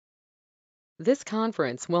This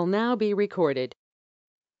conference will now be recorded.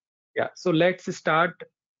 Yeah, so let's start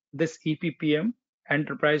this EPPM,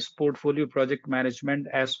 Enterprise Portfolio Project Management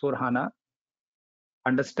as for HANA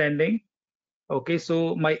understanding. Okay,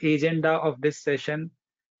 so my agenda of this session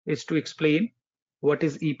is to explain what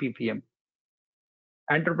is EPPM,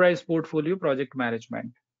 Enterprise Portfolio Project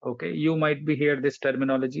Management. Okay, you might be hear this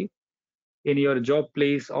terminology in your job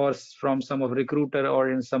place or from some of recruiter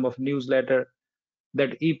or in some of newsletter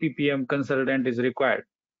that EPPM consultant is required,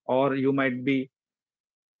 or you might be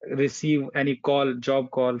receive any job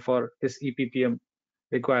call for this EPPM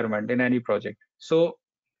requirement in any project. So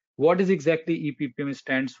what is exactly EPPM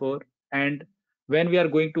stands for, and when we are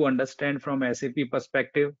going to understand from SAP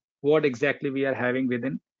perspective what exactly we are having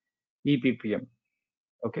within EPPM.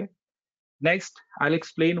 Okay, next I'll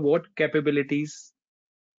explain what capabilities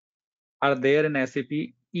are there in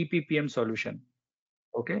SAP EPPM solution.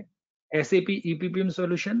 Okay, SAP EPPM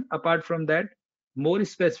solution. Apart from that, more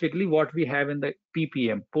specifically what we have in the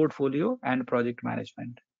PPM, portfolio and project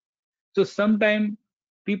management. So sometimes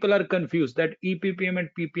people are confused that EPPM and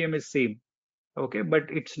PPM is same. Okay, but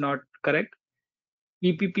it's not correct.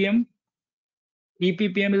 EPPM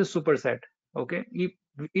EPPM is a superset. Okay,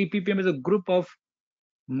 EPPM is a group of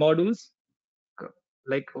modules,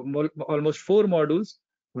 like almost 4 modules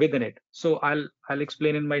within it. So I'll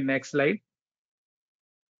explain in my next slide.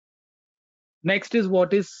 Next is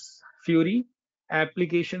what is Fury,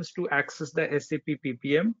 applications to access the SAP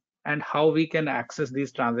PPM, and how we can access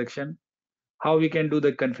these transactions, how we can do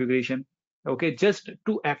the configuration. Okay, just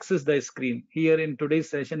to access the screen. Here in today's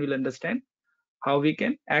session, we'll understand how we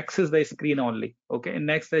can access the screen only. Okay, in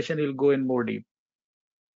next session, we'll go in more deep.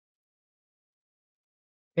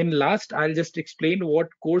 In last, I'll just explain what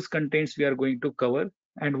course contents we are going to cover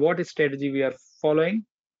and what strategy we are following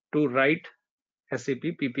to write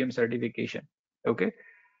SAP PPM certification. Okay.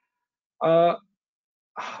 Uh,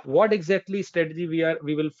 what exactly strategy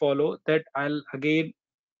we will follow, that I'll again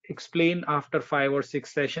explain after 5 or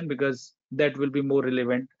 6 sessions, because that will be more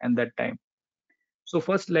relevant at that time. So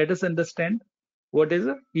first, let us understand what is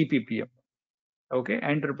a EPPM. Okay,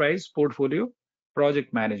 Enterprise Portfolio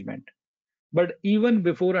Project Management. But even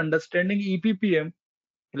before understanding EPPM,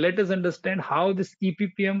 let us understand how this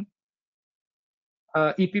EPPM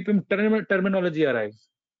terminology arrives.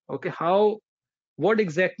 Okay, what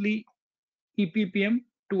exactly EPPM?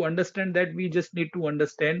 To understand that, we just need to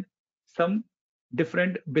understand some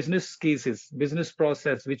different business cases, business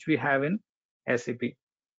process which we have in SAP.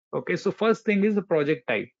 Okay, so first thing is the project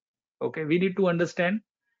type. Okay, we need to understand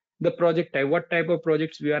the project type, what type of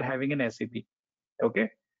projects we are having in SAP. Okay,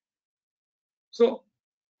 so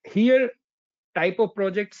here, type of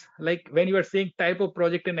projects, like when you are saying type of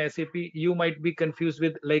project in SAP, you might be confused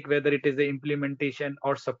with like whether it is the implementation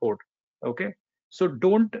or support. Okay, so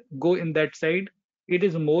don't go in that side. It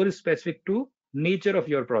is more specific to nature of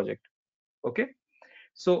your project. Okay,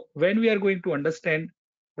 so when we are going to understand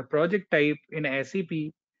the project type in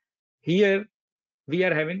SAP, here we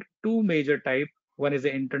are having two major type. One is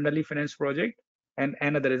an internally financed project and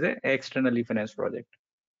another is an externally financed project.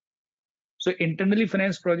 So internally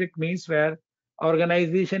financed project means where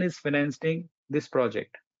organization is financing this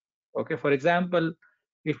project. Okay, for example,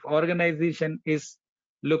 if organization is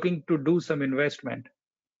looking to do some investment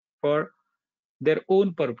for their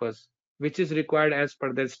own purpose, which is required as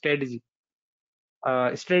per their strategic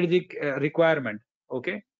requirement.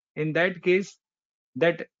 Okay, in that case,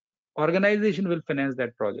 that organization will finance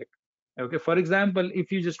that project. Okay, for example,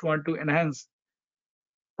 if you just want to enhance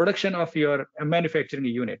production of your manufacturing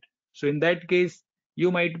unit, so in that case you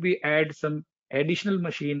might be add some additional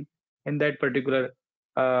machine in that particular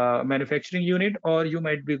manufacturing unit, or you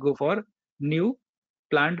might be go for new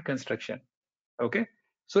plant construction. Okay,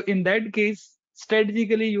 so in that case,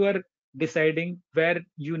 strategically you are deciding where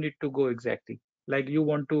you need to go exactly, like you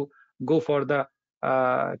want to go for the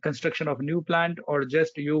construction of new plant, or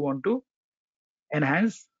just you want to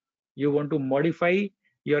enhance, you want to modify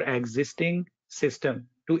your existing system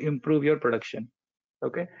to improve your production.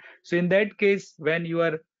 Okay, so in that case, when you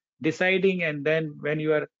are deciding and then when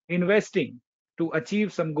you are investing to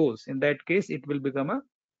achieve some goals, in that case it will become a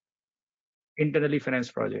internally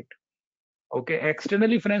financed project. Okay,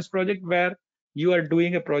 externally financed project, where you are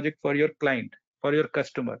doing a project for your client, for your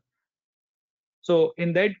customer. So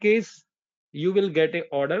in that case, you will get a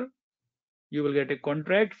order, you will get a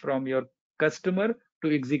contract from your customer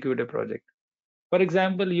to execute a project. For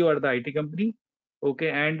example, you are the IT company, okay,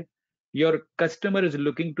 and your customer is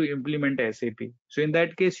looking to implement SAP. So in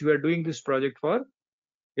that case, you are doing this project for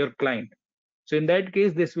your client. So in that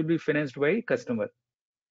case, this will be financed by customer.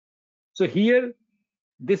 So here,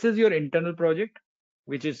 this is your internal project.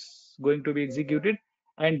 which is going to be executed,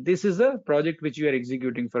 and this is a project which you are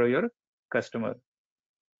executing for your customer.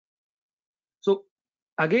 So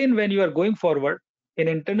again, when you are going forward in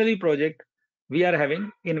internally project, we are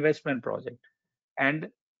having investment project and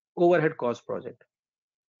overhead cost project.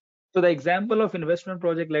 So the example of investment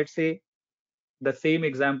project, let's say the same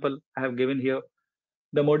example I have given here,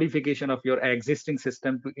 the modification of your existing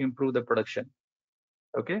system to improve the production.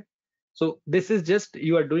 Okay. So this is just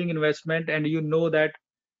you are doing investment and you know that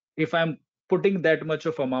if I'm putting that much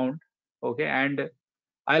of amount, okay, and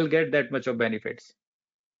I'll get that much of benefits.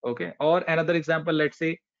 Okay. Or another example, let's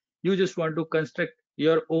say you just want to construct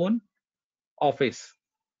your own office.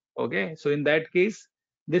 Okay. So in that case,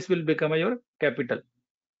 this will become your capital.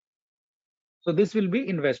 So this will be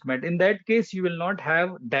investment. In that case, you will not have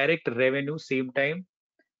direct revenue same time.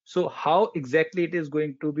 So how exactly it is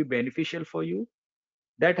going to be beneficial for you?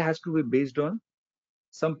 That has to be based on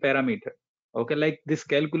some parameter. Okay, like this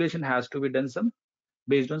calculation has to be done some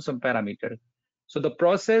based on some parameter. So the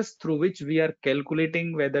process through which we are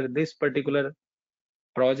calculating whether this particular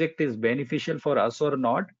project is beneficial for us or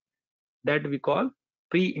not, that we call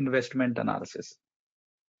pre-investment analysis.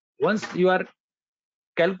 Once you are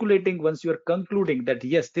calculating, once you are concluding that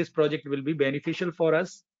yes, this project will be beneficial for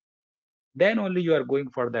us, then only you are going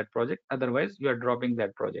for that project. Otherwise, you are dropping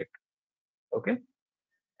that project. Okay.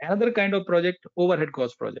 Another kind of project, overhead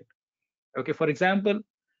cost project. Okay. For example,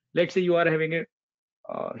 let's say you are having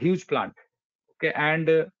a huge plant. Okay.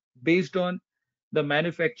 And based on the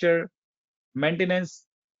manufacturer maintenance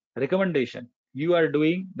recommendation, you are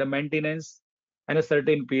doing the maintenance in a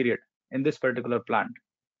certain period in this particular plant.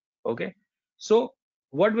 Okay. So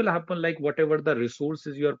what will happen, like whatever the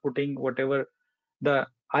resources you are putting, whatever the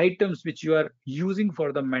items which you are using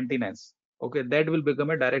for the maintenance, okay, that will become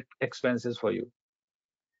a direct expenses for you.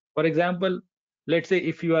 For example, let's say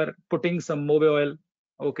if you are putting some mobile oil,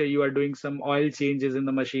 okay, you are doing some oil changes in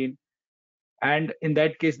the machine, and in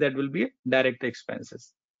that case that will be direct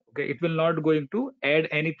expenses. Okay, it will not going to add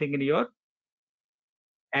anything in your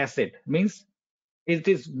asset, means it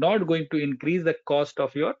is not going to increase the cost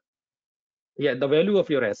of your, yeah, the value of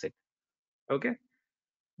your asset. Okay.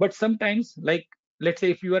 But sometimes, like let's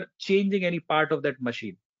say if you are changing any part of that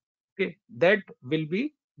machine, okay, that will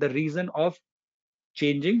be the reason of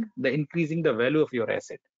changing the increasing the value of your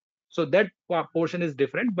asset. So that portion is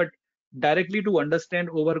different, but directly to understand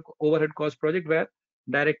overhead cost project, where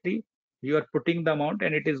directly you are putting the amount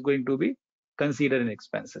and it is going to be considered in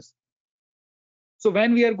expenses. So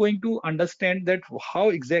when we are going to understand that how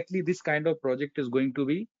exactly this kind of project is going to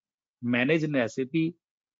be managed in SAP,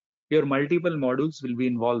 your multiple modules will be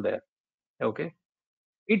involved there. Okay.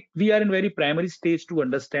 We are in very primary stage to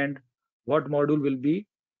understand what module will be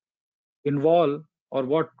involved or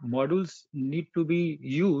what modules need to be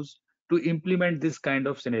used to implement this kind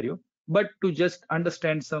of scenario, but to just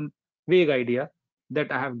understand some vague idea that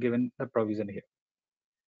I have given the provision here.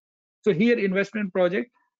 So here investment project,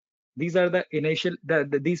 these are the initial,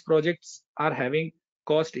 these projects are having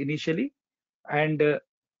cost initially, and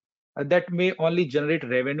that may only generate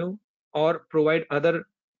revenue or provide other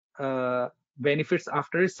uh, benefits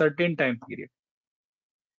after a certain time period.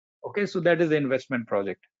 Okay, so that is the investment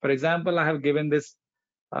project. For example, I have given this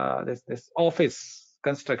this office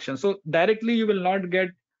construction. So directly you will not get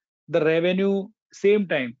the revenue same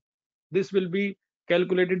time. This will be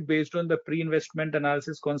calculated based on the pre-investment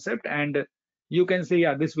analysis concept, and you can say,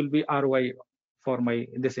 yeah, this will be ROI for my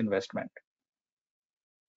this investment.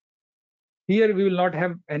 Here we will not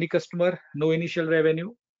have any customer, no initial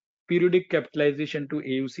revenue, periodic capitalization to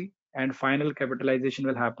AUC, and final capitalization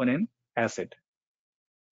will happen in asset.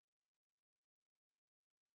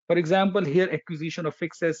 For example, here acquisition of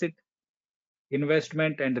fixed asset,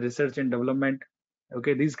 investment and research and development.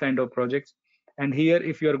 Okay, these kind of projects. And here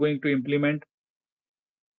if you are going to implement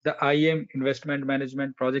the IM, investment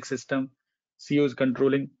management project system, CO is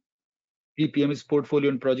controlling, PPM is portfolio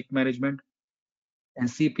and project management, and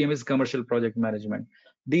CPM is commercial project management.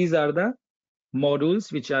 These are the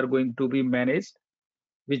modules which are going to be managed,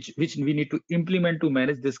 which we need to implement to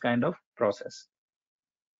manage this kind of process.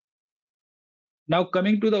 Now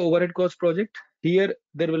coming to the overhead cost project, here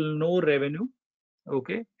there will no revenue.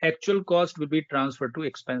 Okay, actual cost will be transferred to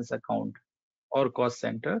expense account or cost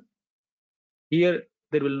center. Here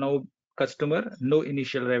there will no customer, no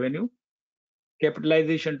initial revenue,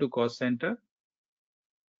 capitalization to cost center.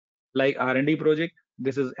 Like R&D project,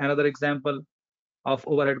 this is another example of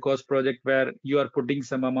overhead cost project where you are putting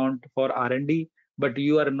some amount for R&D, but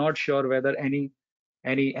you are not sure whether any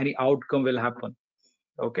outcome will happen.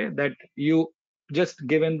 Okay, that you just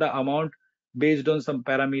given the amount based on some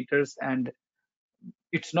parameters and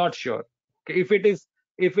it's not sure. Okay, if it is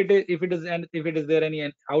If it is there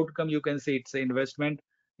any outcome, you can say it's an investment.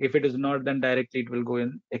 If it is not, then directly it will go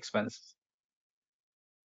in expenses.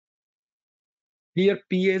 Here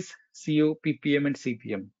PS, CO, PPM, and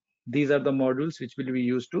CPM. These are the modules which will be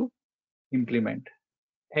used to implement.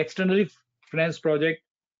 Externally finance project,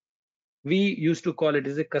 we used to call it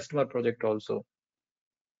as a customer project also.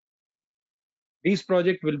 These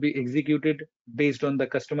project will be executed based on the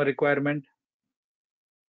customer requirement.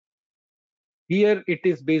 Here it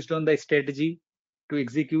is based on the strategy to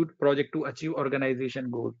execute project to achieve organization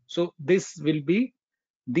goal. So these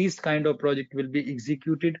kind of project will be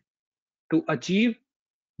executed to achieve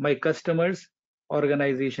my customers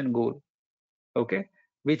organization goal, okay,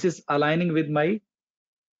 which is aligning with my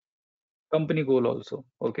company goal also.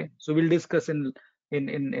 Okay, so we'll discuss in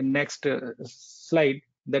next slide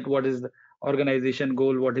that what is the organization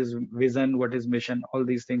goal, what is vision, what is mission, all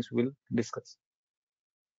these things we'll discuss.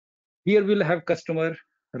 Here we'll have customer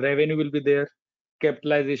revenue will be there,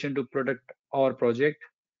 capitalization to product or project,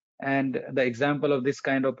 and the example of this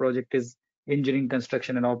kind of project is engineering,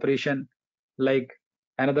 construction, and operation. Like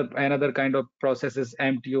another kind of process is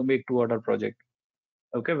MTO, make to order project.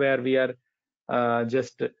 Okay, where we are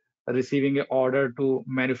just receiving an order to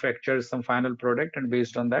manufacture some final product, and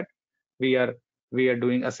based on that we are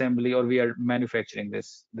doing assembly, or we are manufacturing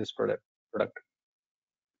this product.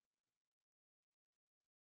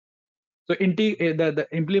 So the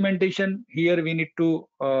implementation here we need to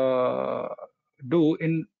do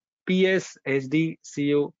in PS, SD,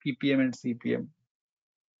 CO, PPM, and CPM.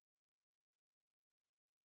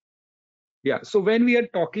 Yeah, so when we are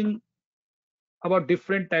talking about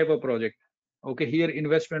different type of project, okay, here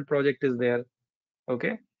investment project is there,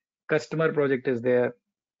 okay, customer project is there,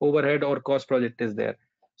 overhead or cost project is there.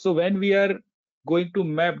 So when we are going to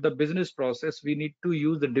map the business process, we need to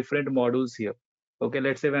use the different modules here. Okay,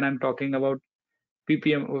 let's say when I'm talking about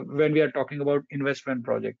PPM, when we are talking about investment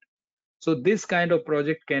project, so this kind of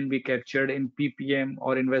project can be captured in PPM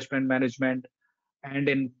or investment management and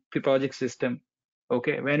in project system.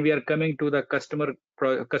 Okay, when we are coming to the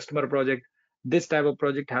customer project, this type of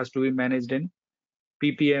project has to be managed in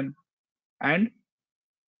PPM and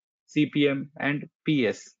CPM and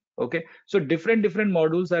PS. Okay, so different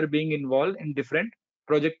modules are being involved in different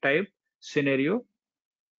project type, scenario,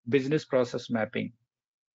 business process mapping.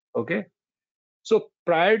 Okay, so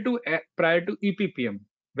prior to EPPM,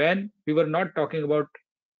 when we were not talking about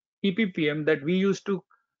EPPM, that we used to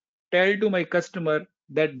tell to my customer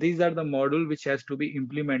that these are the module which has to be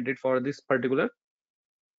implemented for this particular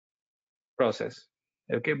process.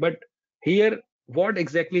 Okay, but here what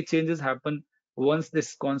exactly changes happen once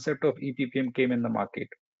this concept of EPPM came in the market.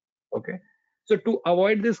 Okay, so to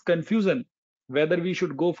avoid this confusion whether we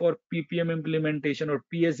should go for PPM implementation or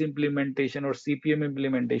PS implementation or CPM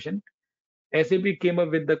implementation, SAP came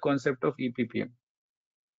up with the concept of EPPM.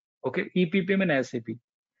 Okay, EPPM and SAP,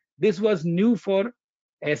 this was new for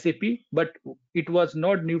SAP, but it was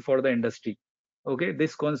not new for the industry. Okay,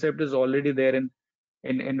 this concept is already there in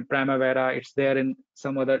Primavera, it's there in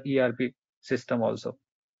some other ERP system also.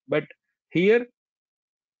 But here,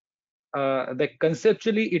 the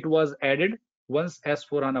conceptually it was added once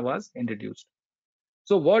S4HANA was introduced.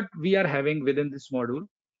 So what we are having within this module,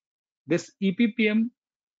 this EPPM,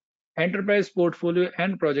 enterprise portfolio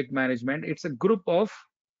and project management, it's a group of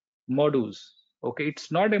modules. Okay,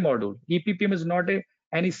 it's not a module. EPPM is not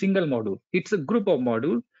any single module. It's a group of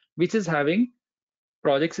module which is having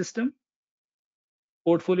project system,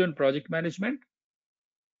 portfolio and project management,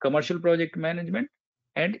 commercial project management,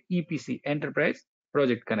 and EPC, enterprise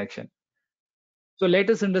project connection. So let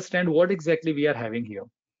us understand what exactly we are having here.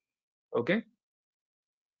 Okay,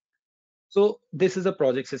 so this is a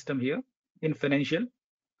project system here in financial.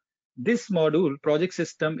 This module project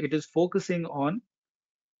system, it is focusing on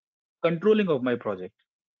controlling of my project.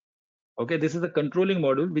 Okay, this is a controlling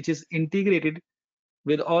module which is integrated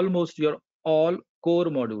with almost your all core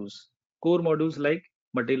modules like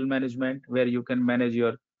material management, where you can manage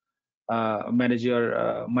your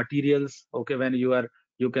materials. Okay, when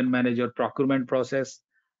you can manage your procurement process.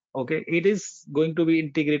 Okay, it is going to be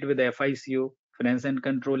integrated with FICO, finance and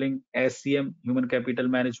controlling, SCM, human capital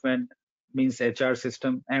management, means HR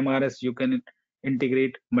system, MRS, you can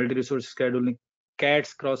integrate multi-resource scheduling,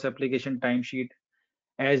 CATS, cross application timesheet,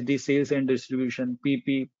 SD, sales and distribution,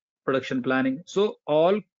 PP, production planning. So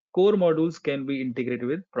all core modules can be integrated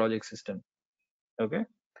with project system. Okay,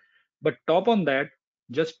 but top on that,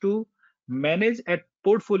 just to manage at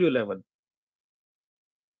portfolio level,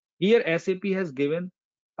 here SAP has given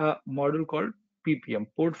a module called PPM,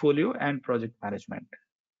 portfolio and project management.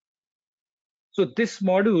 So this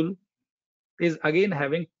module is again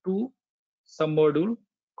having two sub-module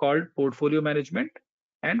called portfolio management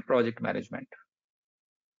and project management.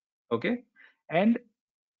 Okay, and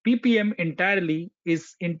PPM entirely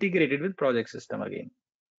is integrated with project system again.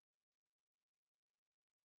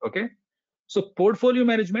 Okay, so portfolio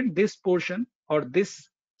management, this portion or this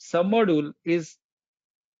sub-module is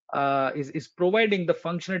providing the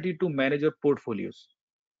functionality to manage your portfolios.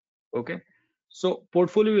 Okay, so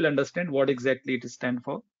portfolio will understand what exactly it stands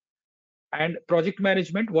for, and project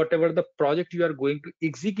management, whatever the project you are going to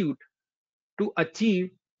execute to achieve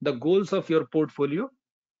the goals of your portfolio,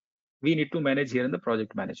 we need to manage here in the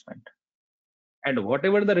project management. And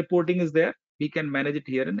whatever the reporting is there, we can manage it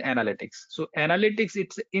here in analytics. So analytics,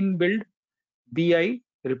 it's inbuilt BI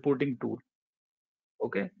reporting tool.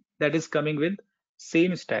 Okay, that is coming with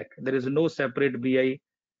same stack. There is no separate BI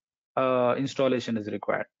installation is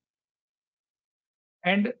required.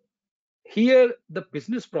 And here the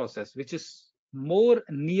business process, which is more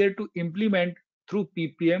near to implement through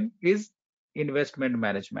PPM, is investment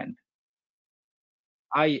management.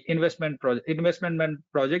 Investment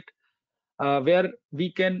project where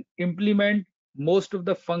we can implement most of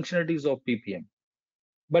the functionalities of PPM,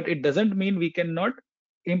 but it doesn't mean we cannot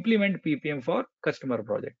implement PPM for customer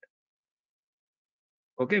project.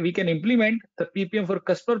 Okay, we can implement the PPM for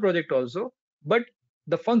customer project also, but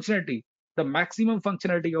the functionality, the maximum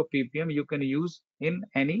functionality of PPM you can use in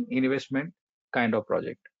any investment kind of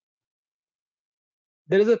project.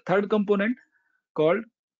 There is a third component called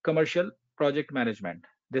commercial project management.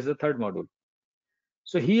 This is the third module.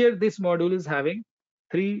 So here this module is having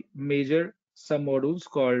three major sub modules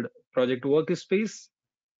called project workspace,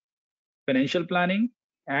 financial planning,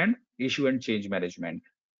 and issue and change management.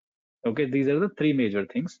 Okay, these are the three major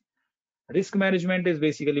things. Risk management is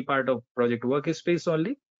basically part of project workspace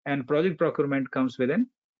only, and project procurement comes within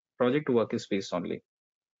project workspace only.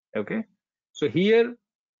 Okay, so here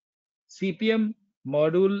CPM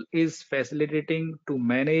module is facilitating to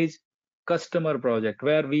manage customer project,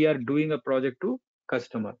 where we are doing a project to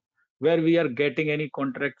customer, where we are getting any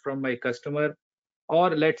contract from my customer,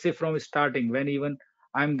 or let's say from starting, when even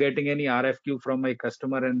I'm getting any RFQ from my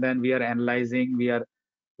customer, and then we are analyzing, we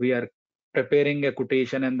are preparing a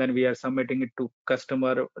quotation, and then we are submitting it to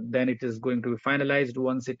customer, then it is going to be finalized.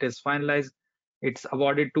 Once it is finalized, it's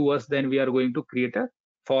awarded to us, then we are going to create a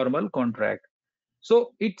formal contract.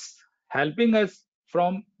 So it's helping us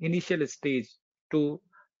from initial stage to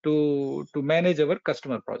manage our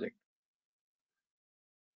customer project.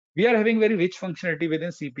 We are having very rich functionality within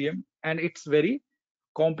CPM, and it's very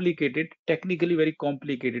complicated, technically very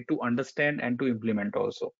complicated to understand and to implement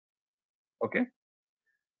also. Okay,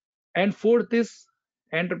 and fourth is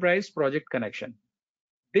enterprise project connection.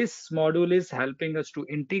 This module is helping us to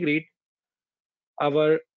integrate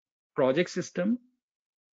our project system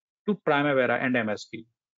to Primavera and MSP.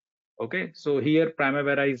 Okay, so here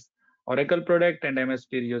Primavera is Oracle product and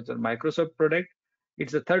MSP is a Microsoft product.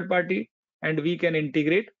 It's a third party, and we can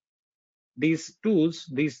integrate these tools,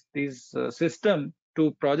 these system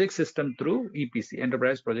to project system through EPC,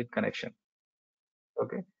 Enterprise Project Connection.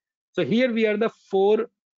 Okay, so here we are the four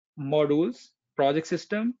modules: project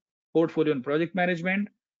system, portfolio and project management,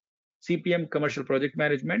 CPM commercial project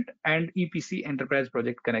management, and EPC Enterprise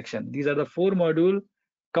Project Connection. These are the four modules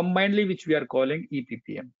combinedly which we are calling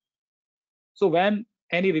EPPM. So when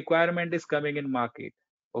any requirement is coming in market,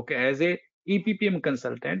 okay, as a EPPM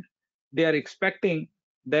consultant, they are expecting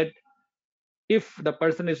that if the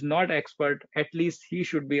person is not expert, at least he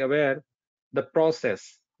should be aware the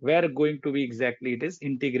process where going to be exactly it is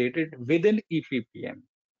integrated within EPPM.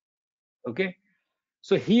 Okay,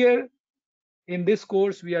 so here in this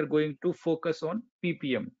course we are going to focus on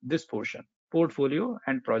PPM, this portion, portfolio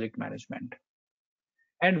and project management,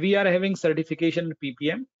 and we are having certification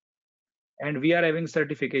PPM, and we are having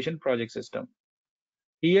certification project system.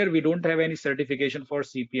 Here we don't have any certification for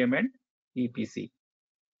CPM and EPC.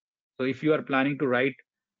 So if you are planning to write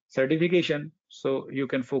certification, so you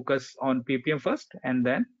can focus on PPM first, and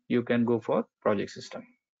then you can go for project system.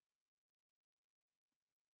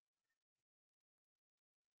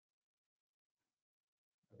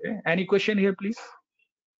 Okay, any question here, please?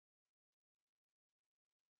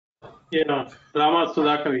 Yeah, Rama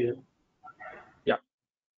Sudhakar here. Yeah.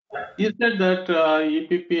 You said that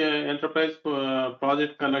EPP Enterprise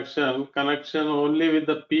Project connection only with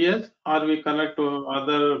the PS, or we connect to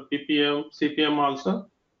other PPM, CPM also?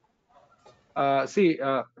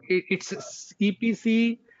 It's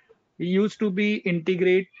EPC used to be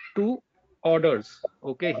integrate to orders.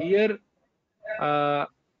 Okay, here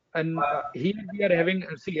here we are having,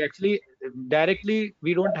 actually directly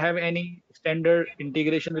we don't have any standard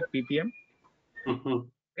integration with PPM.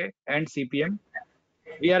 Okay, and CPM.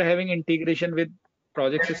 We are having integration with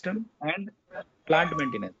project system and plant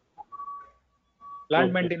maintenance. Plant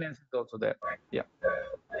Okay. maintenance is also there. Yeah.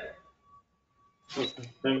 Okay.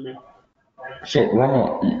 Thank you. So,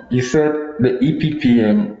 Rama, you said the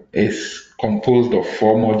EPPM is composed of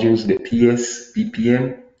four modules: the PS,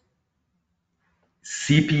 PPM,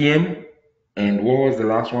 CPM, and what was the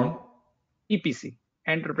last one? EPC,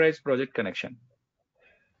 Enterprise Project Connection.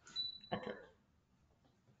 Okay.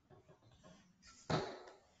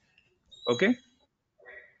 Okay.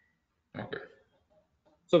 Okay.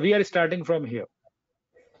 So we are starting from here.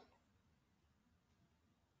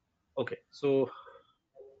 Okay. So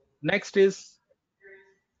next is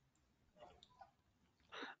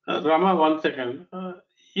Rama, 1 second.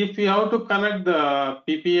 If you have to connect the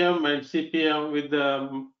PPM and CPM with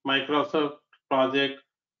the Microsoft project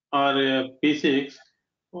or P6,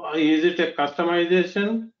 is it a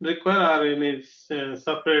customization required or any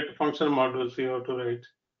separate functional modules you have to write?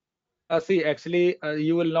 see, actually,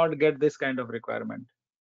 you will not get this kind of requirement.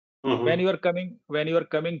 When you are coming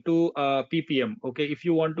to PPM, okay, if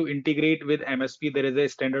you want to integrate with MSP, there is a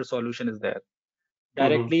standard solution is there.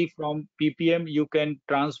 Directly from PPM, you can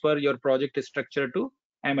transfer your project structure to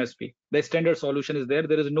MSP. The standard solution is there.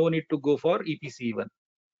 There is no need to go for EPC even.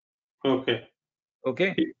 Okay.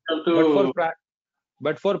 Okay. You have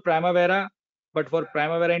But for to, Primavera,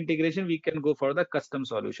 integration, we can go for the custom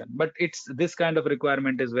solution. But it's this kind of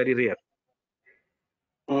requirement is very rare.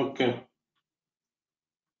 okay.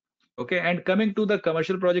 Okay. And coming to the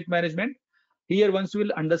commercial project management, here once you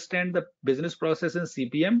will understand the business process in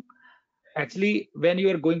CPM, actually when you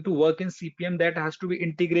are going to work in CPM, that has to be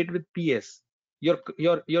integrated with PS.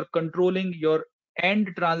 Your controlling your end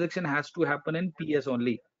transaction has to happen in PS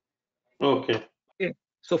only. Okay. Okay.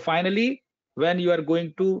 So finally, when you are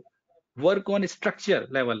going to work on structure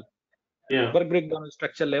level, Yeah. work breakdown on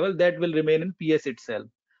structure level, that will remain in PS itself.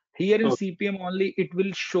 Here in Okay. CPM only, it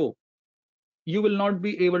will show. You will not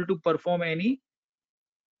be able to perform any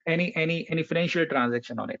financial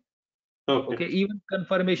transaction on it. Okay. Okay, even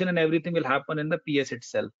confirmation and everything will happen in the PS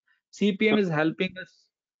itself. CPM is helping us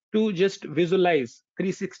to just visualize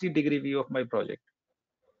 360-degree view of my project.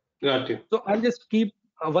 Got you. So I'll just keep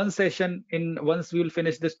one session in. Once we will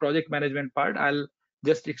finish this project management part, I'll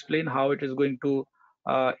just explain how it is going to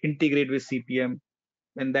integrate with CPM.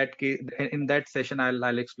 In that case, in that session,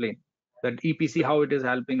 I'll explain that EPC how it is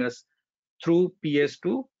helping us through PS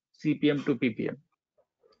to CPM to PPM.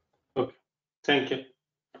 Okay. Thank you.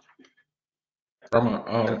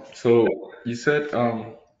 Rama, so you said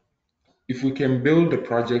if we can build the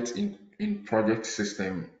project in project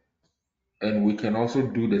system, and we can also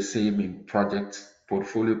do the same in project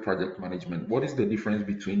portfolio project management, what is the difference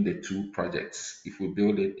between the two projects if we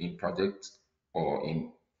build it in project or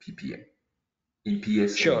in PPM, in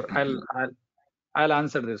PS Sure, and PPM? I'll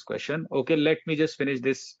answer this question. Okay, let me just finish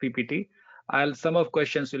this PPT. Some of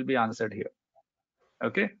questions will be answered here.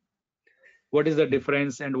 Okay, what is the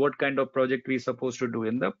difference and what kind of project we supposed to do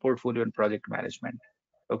in the portfolio and project management?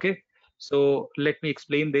 Okay, so let me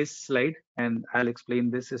explain this slide and I'll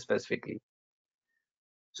explain this specifically.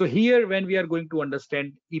 So here, when we are going to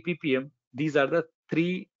understand EPPM, these are the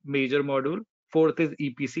three major module. Fourth is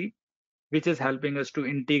EPC, which is helping us to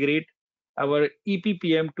integrate our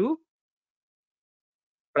EPPM to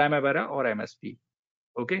Primavera or MSP.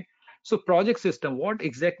 Okay, so project system, what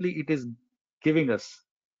exactly it is giving us?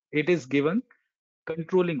 It is given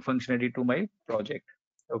controlling functionality to my project.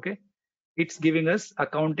 Okay, it's giving us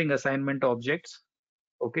accounting assignment objects.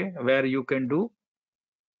 Okay, where you can do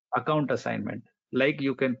account assignment, like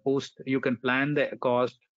you can plan the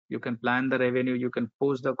cost, you can plan the revenue, you can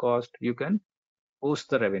post the cost, you can post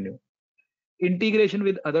the revenue. Integration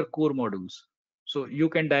with other core modules, so you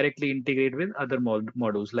can directly integrate with other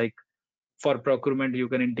modules, like for procurement you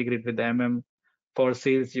can integrate with for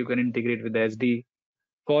sales you can integrate with SD,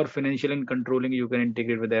 for financial and controlling you can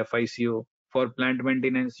integrate with FICO, for plant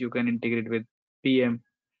maintenance you can integrate with PM.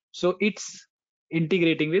 So it's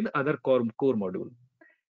integrating with other core module.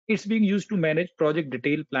 It's being used to manage project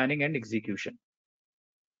detail planning and execution.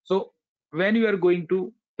 So when you are going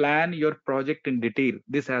to plan your project in detail,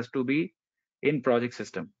 this has to be in project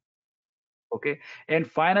system. Okay, and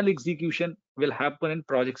final execution will happen in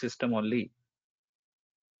project system only.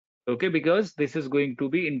 Okay, because this is going to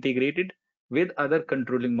be integrated with other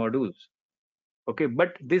controlling modules. Okay,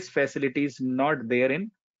 but this facility is not there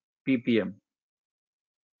in PPM.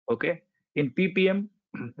 Okay, in PPM,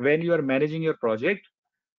 when you are managing your project,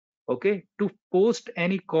 okay, to post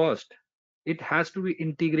any cost, it has to be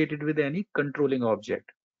integrated with any controlling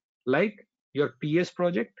object, like your PS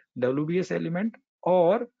project, WBS element,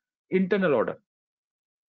 or internal order.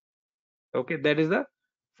 Okay, that is the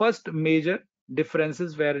first major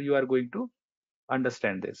differences where you are going to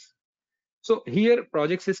understand this. So here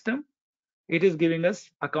project system, it is giving us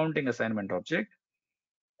accounting assignment object.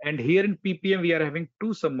 And here in PPM, we are having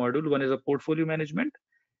two sub-module. One is a portfolio management,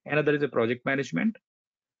 another is a project management.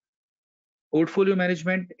 Portfolio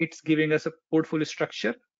management, it's giving us a portfolio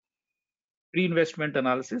structure, pre-investment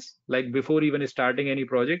analysis, like before even starting any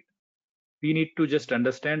project, we need to just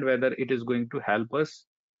understand whether it is going to help us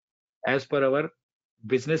as per our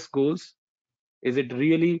business goals. Is it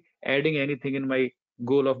really adding anything in my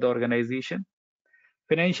goal of the organization?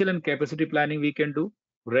 Financial and capacity planning we can do,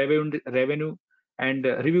 revenue and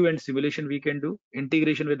review and simulation we can do,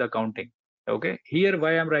 integration with accounting. Okay, here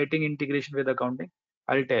why I'm writing integration with accounting,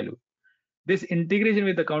 I'll tell you. This integration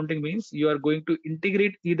with accounting means you are going to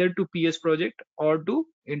integrate either to PS project or to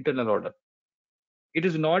internal order. It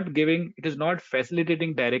is not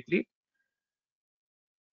facilitating directly,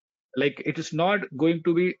 like it is not going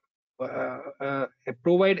to be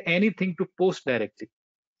provide anything to post directly.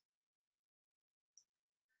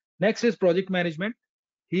 Next is project management.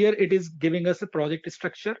 Here it is giving us a project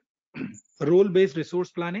structure, role-based resource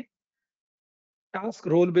planning, task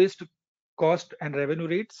role-based cost and revenue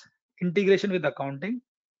rates, integration with accounting,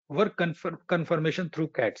 work confirmation through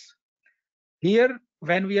CATs. Here,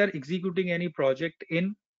 when we are executing any project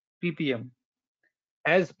in PPM,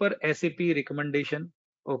 as per SAP recommendation,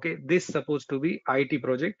 okay, this supposed to be IT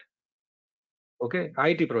project, okay,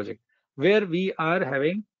 IT project, where we are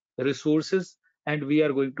having resources and we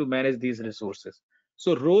are going to manage these resources.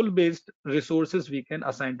 So role-based resources we can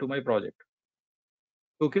assign to my project,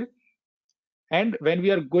 okay. And when we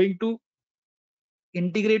are going to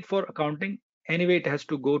integrate for accounting, anyway, it has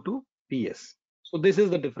to go to PS. So this is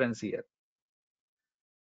the difference here.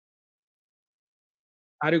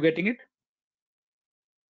 Are you getting it?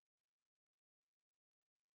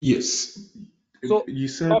 Yes. So You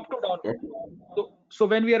said, top to down. okay. So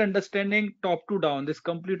when we are understanding top to down, this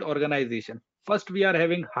complete organization, first we are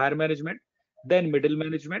having higher management, then middle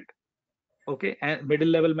management, okay, and middle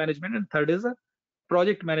level management, and third is a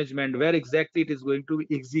project management, where exactly it is going to be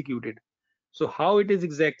executed. So how it is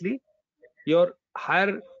exactly, your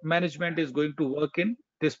higher management is going to work in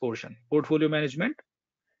this portion, portfolio management,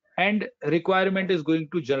 and requirement is going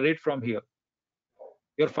to generate from here.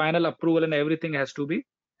 Your final approval and everything has to be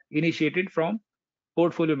initiated from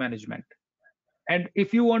portfolio management. And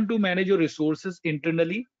if you want to manage your resources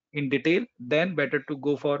internally in detail, then better to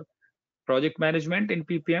go for project management in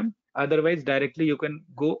PPM. Otherwise, directly you can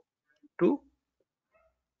go to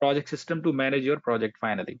project system to manage your project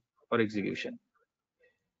finally for execution.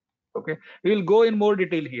 Okay, we will go in more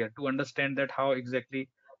detail here to understand that how exactly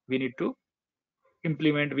we need to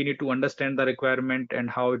implement, we need to understand the requirement and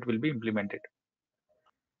how it will be implemented.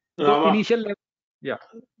 So Rama, initial level, yeah.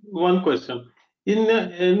 one question.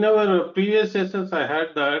 In our previous sessions, I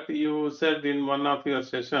heard that you said in one of your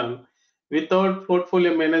session, without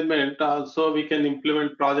portfolio management, also we can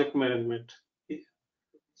implement project management.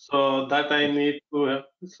 So that I need to have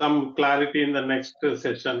some clarity in the next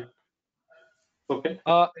session. Okay.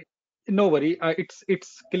 No worry,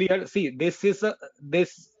 it's clear. See, this is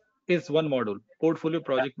one module, portfolio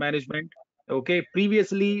project management. Okay,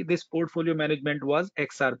 previously this portfolio management was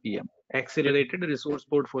XRPM, Yeah. accelerated resource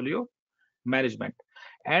portfolio management,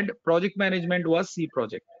 and project management was C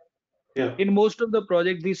project. Yeah. In most of the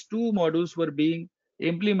project, these two modules were being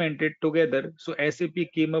implemented together. So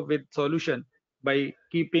SAP came up with solution by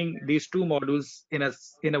keeping these two modules in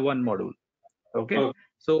a one module. Okay, Okay.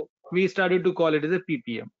 so we started to call it as a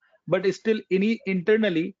PPM, but still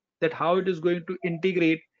internally, that how it is going to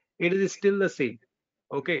integrate, it is still the same.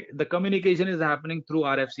 Okay, the communication is happening through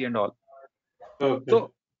RFC and all. Okay.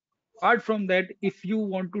 So apart from that, if you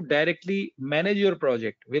want to directly manage your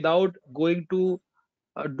project without going to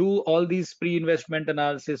do all these pre-investment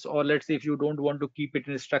analysis, or let's say if you don't want to keep it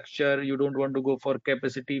in structure, you don't want to go for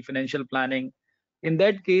capacity financial planning, in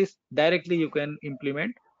that case directly you can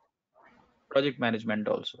implement project management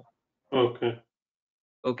also. Okay.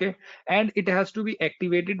 Okay, and it has to be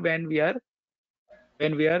activated when we are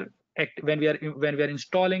installing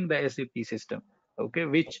the SAP system. Okay,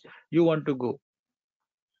 which you want to go,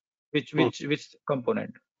 which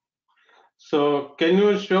component. So can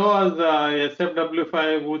you show us the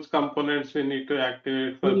SFW5 which components we need to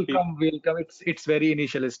activate for Will P? come, will come. It's very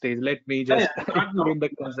initial stage. Let me Yeah, just not now. explain the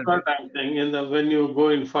That's concept. what I'm saying in the when you go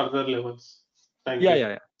in further levels. Thank Yeah, you. yeah,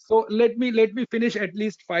 yeah. So let me finish at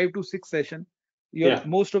least 5 to 6 session. Your Yeah.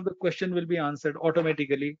 most of the question will be answered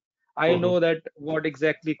automatically. I Mhm. know that what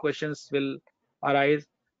exactly questions will arise.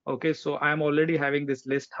 Okay, so I'm already having this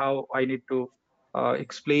list how I need to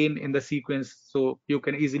explain in the sequence, so you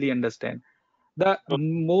can easily understand.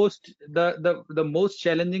 The most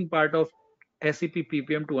challenging part of SAP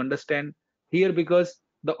PPM to understand here, because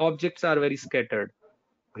the objects are very scattered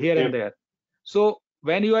here Yeah. and there. So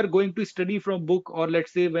when you are going to study from book, or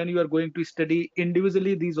let's say when you are going to study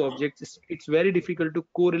individually these objects, it's very difficult to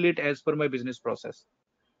correlate as per my business process.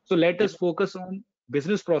 So let Yeah. us focus on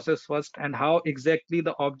business process first and how exactly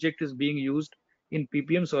the object is being used in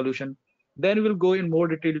PPM solution. Then we'll go in more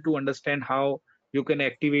detail to understand how you can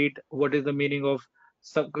activate, what is the meaning of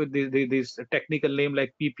this technical name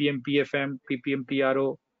like PPM, PFM, PPM,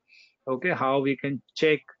 PRO. Okay, how we can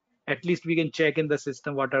check, at least we can check in the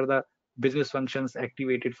system what are the business functions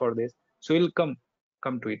activated for this. So we'll come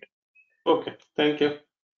to it. Okay. Thank you.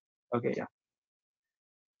 Okay, yeah.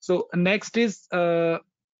 So next is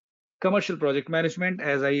commercial project management.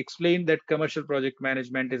 As I explained, that commercial project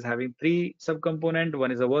management is having three subcomponent.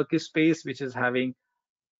 One is a workspace, which is having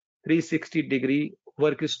 360-degree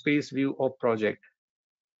workspace view of project.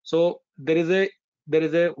 So there is a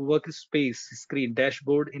workspace screen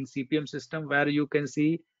dashboard in CPM system where you can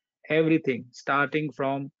see everything starting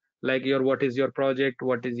from like what is your project,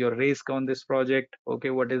 what is your risk on this project,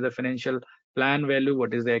 okay, what is the financial plan value,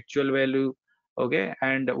 what is the actual value, okay,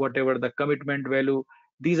 and whatever the commitment value.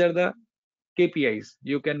 These are the KPIs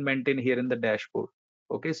you can maintain here in the dashboard.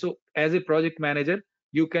 Okay, so as a project manager,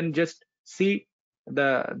 you can just see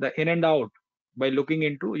the in and out by looking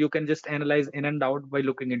into. You can just analyze in and out by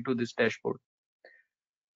looking into this dashboard.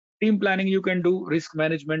 Team planning you can do, risk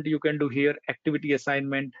management you can do here, activity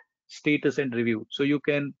assignment, status and review. So you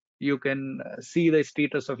can see the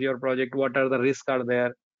status of your project, what are the risks are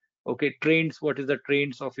there. Okay, trends, what is the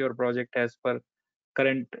trends of your project as per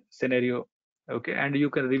current scenario. Okay, and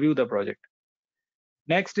you can review the project.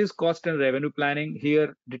 Next is cost and revenue planning.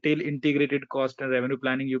 Here, detail integrated cost and revenue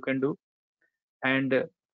planning you can do, and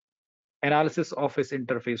analysis office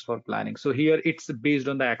interface for planning. So here it's based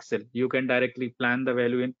on the Excel. You can directly plan the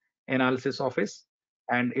value in analysis office,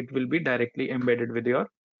 and it will be directly embedded with your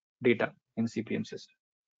data in CPM system.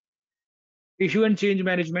 Issue and change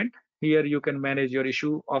management. Here you can manage your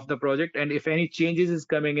issue of the project, and if any changes is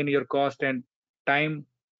coming in your cost and time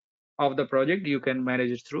of the project, you can manage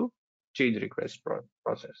it through change request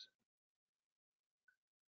process.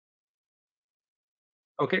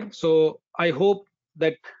 Okay, so I hope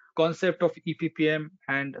that concept of EPPM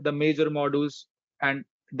and the major modules and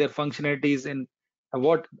their functionalities in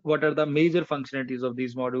what are the major functionalities of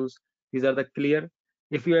these modules, these are the clear.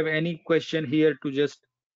 If you have any question here to just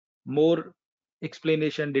more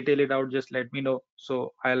explanation, detail it out, just let me know.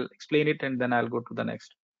 So I'll explain it and then I'll go to the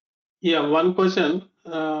next. Yeah, one question.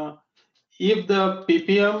 If the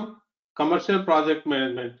PPM commercial project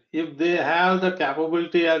management, if they have the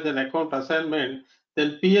capability as an account assignment,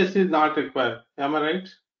 then PS is not required. Am I right?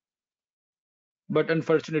 But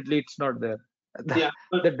unfortunately, it's not there. Yeah,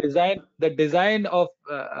 but The design of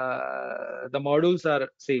the modules are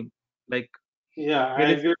same. Like yeah, I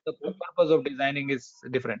there is agree. the purpose of designing is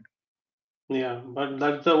different. Yeah, but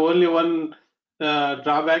that's the only one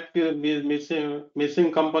drawback is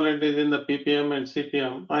missing component is in the PPM and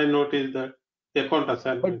CPM. I noticed that account But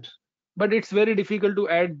assignment. but it's very difficult to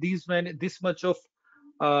add this much of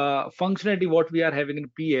functionality what we are having in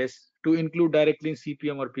PS to include directly in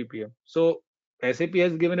CPM or PPM. So SAP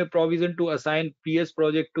has given a provision to assign PS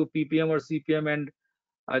project to PPM or CPM and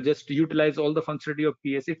just utilize all the functionality of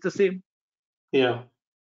PS. It's the same, Yeah.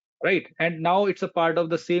 right? And now it's a part of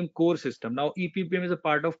the same core system. Now EPPM is a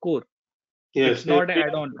part of core. It's Yes. not an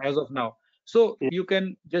add-on as of now. So Yeah. you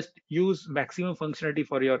can just use maximum functionality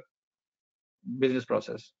for your business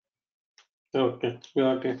process. Okay.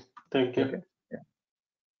 Got it. Thank you. Okay. Yeah.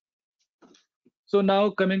 So now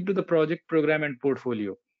coming to the project program and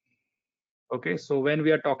portfolio. Okay. So when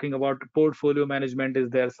we are talking about portfolio management is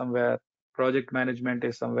there somewhere, project management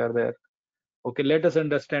is somewhere there. Okay. Let us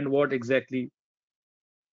understand what exactly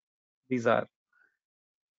these are.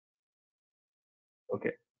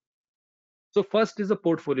 Okay. So first is a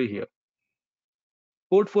portfolio here.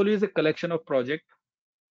 Portfolio is a collection of project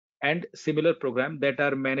and similar program that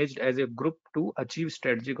are managed as a group to achieve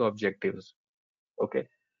strategic objectives. Okay.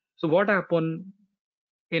 So what happen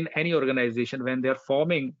in any organization when they are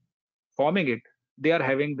forming it, they are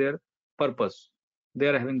having their purpose, they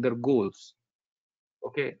are having their goals,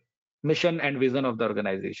 okay, mission and vision of the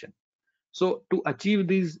organization. So to achieve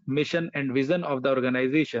these mission and vision of the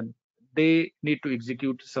organization, they need to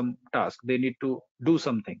execute some task, they need to do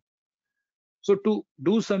something. So to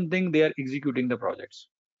do something, they are executing the projects.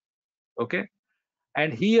 Okay,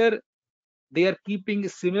 and here they are keeping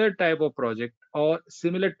similar type of project or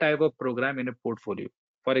similar type of program in a portfolio.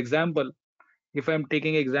 For example, if I'm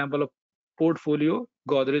taking example of portfolio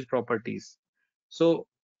Godrej Properties, So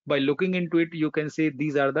by looking into it, you can say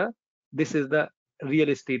this is the real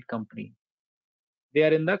estate company. They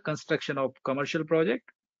are in the construction of commercial project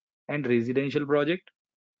and residential project.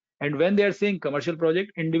 And when they are saying commercial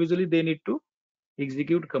project, individually they need to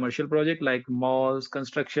execute commercial project like malls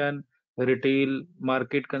construction, retail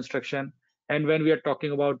market construction. And when we are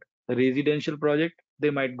talking about residential project, they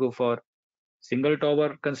might go for single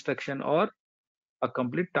tower construction or a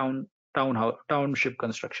complete township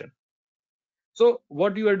construction. So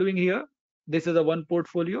what you are doing here, this is a one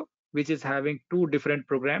portfolio which is having two different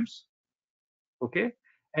programs. Okay,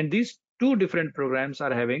 and these two different programs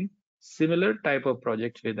are having similar type of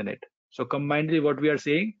projects within it. So combinedly, what we are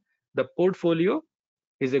saying, the portfolio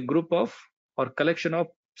is a group of or collection of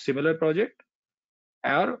similar project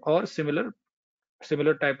or similar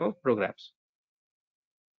type of programs.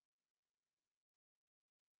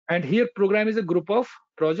 And here program is a group of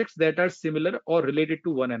projects that are similar or related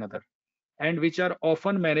to one another and which are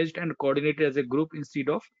often managed and coordinated as a group instead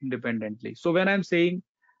of independently. So when I'm saying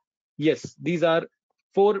yes, these are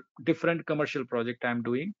four different commercial project I'm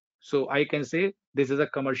doing, so I can say this is a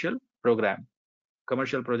commercial program,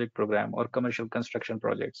 commercial project program or commercial construction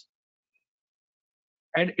projects.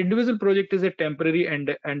 And individual project is a temporary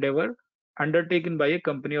endeavor undertaken by a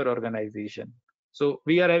company or organization. So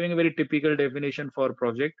we are having a very typical definition for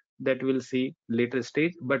project that we'll see later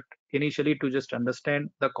stage, but initially to just understand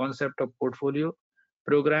the concept of portfolio,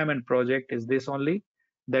 program and project is this only,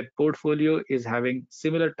 that portfolio is having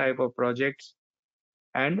similar type of projects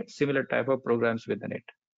and similar type of programs within it.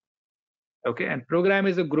 Okay, and program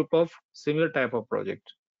is a group of similar type of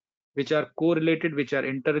projects which are correlated, which are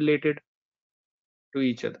interrelated to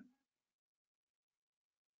each other.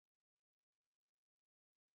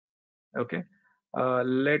 Okay,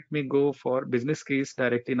 let me go for business case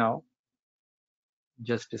directly now.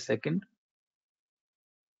 Just a second.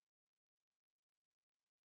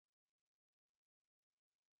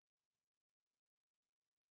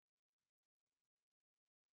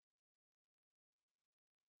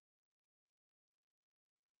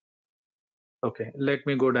 Okay, let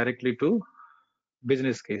me go directly to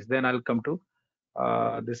business case. Then I'll come to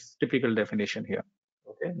this typical definition here.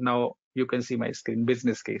 Okay, now you can see my screen,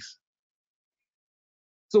 business case.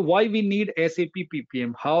 So why we need SAP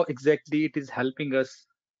PPM? How exactly it is helping us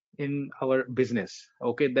in our business?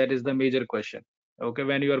 Okay, that is the major question. Okay,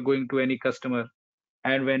 when you are going to any customer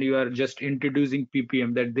and when you are just introducing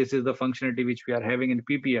PPM, that this is the functionality which we are having in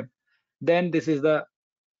PPM, then this is the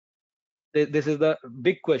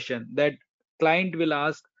big question that client will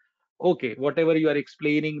ask, okay, whatever you are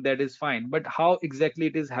explaining, that is fine, but how exactly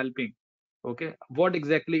it is helping? Okay, what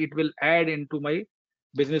exactly it will add into my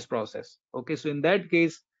business process? Okay, so in that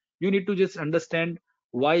case, you need to just understand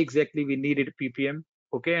why exactly we needed PPM.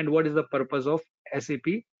 Okay, and what is the purpose of SAP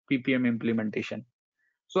PPM implementation?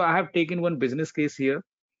 So I have taken one business case here.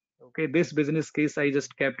 Okay, this business case I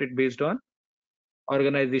just kept it based on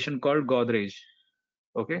organization called Godrej.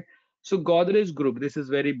 Okay, so Godrej Group, this is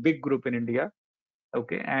very big group in India.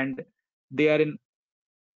 Okay, and they are in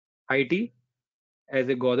IT as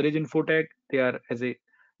a Godrej Infotech, they are as a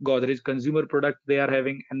Godrej consumer product they are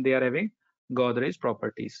having, and they are having Godrej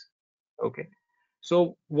properties. Okay,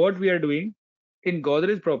 so what we are doing in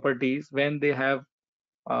Godrej properties, when they have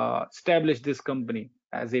established this company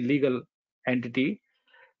as a legal entity,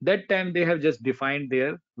 that time they have just defined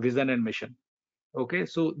their vision and mission. Okay,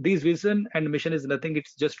 so this vision and mission is nothing,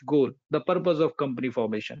 it's just goal, the purpose of company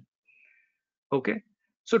formation. Okay,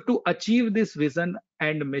 so to achieve this vision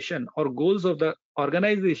and mission or goals of the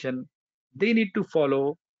organization, they need to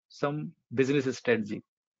follow some business strategy.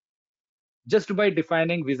 Just by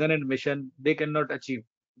defining vision and mission, they cannot achieve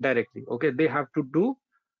directly. Okay, they have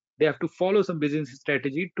to follow some business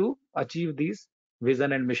strategy to achieve these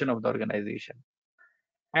vision and mission of the organization.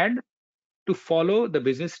 And to follow the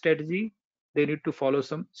business strategy, they need to follow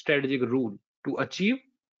some strategic rule to achieve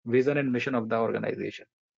vision and mission of the organization.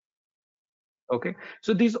 Okay,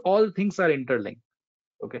 so these all things are interlinked.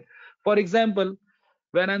 Okay, for example,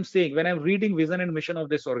 when I'm reading vision and mission of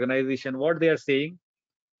this organization, what they are saying,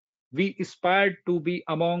 we aspire to be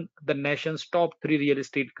among the nation's top 3 real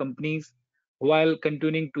estate companies while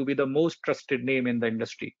continuing to be the most trusted name in the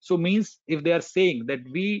industry. So means if they are saying that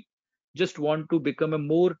we just want to become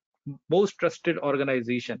a most trusted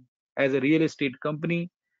organization as a real estate company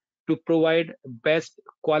to provide best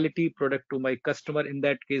quality product to my customer, in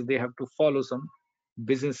that case they have to follow some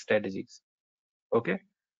business strategies. Okay,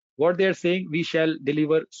 what they are saying, we shall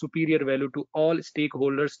deliver superior value to all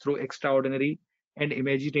stakeholders through extraordinary and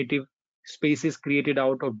imaginative spaces created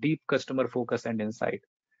out of deep customer focus and insight.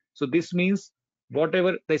 So this means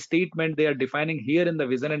whatever the statement they are defining here in the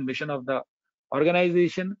vision and mission of the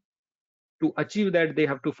organization, to achieve that, they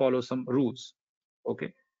have to follow some rules.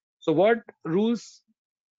 Okay. So what rules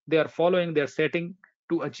they are following, they are setting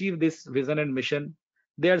to achieve this vision and mission?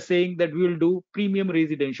 They are saying that we will do premium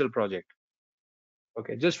residential project.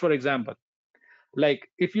 Okay. Just for example, like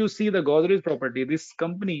if you see the Godrej property, this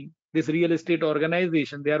company, this real estate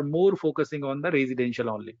organization, they are more focusing on the residential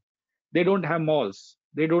only. They don't have malls.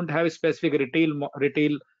 They don't have a specific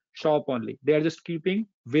retail shop only. They are just keeping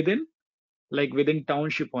within, like within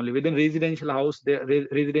township only, within residential house,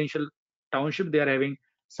 residential township. They are having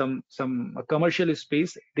some commercial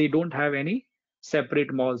space. They don't have any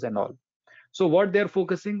separate malls and all. So what they are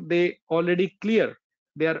focusing, they are already clear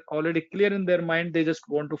in their mind. They just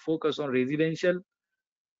want to focus on residential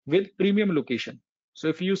with premium location. So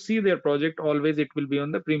if you see their project, always it will be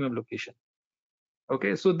on the premium location.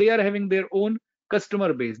 Okay, so they are having their own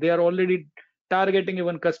customer base. They are already targeting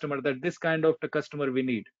even customer, that this kind of the customer we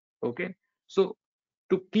need. Okay, so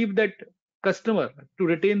to keep that customer, to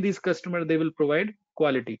retain these customer, they will provide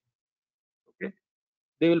quality. Okay,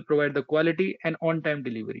 they will provide the quality and on time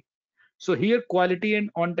delivery. So here quality and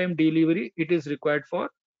on time delivery, it is required for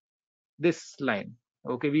this line.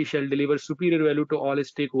 Okay, we shall deliver superior value to all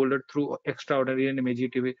stakeholders through extraordinary and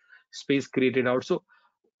imaginative space created out. So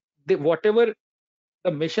whatever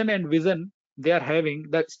the mission and vision they are having,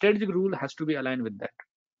 the strategic rule has to be aligned with that.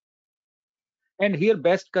 And here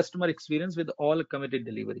best customer experience with all committed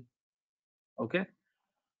delivery. Okay,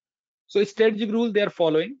 so strategic rule they are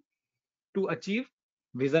following to achieve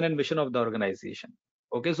vision and mission of the organization.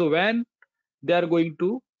 Okay, so when they are going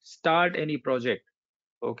to start any project,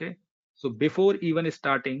 okay, so before even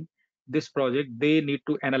starting this project, they need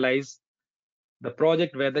to analyze the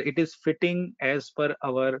project, whether it is fitting as per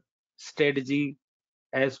our strategy,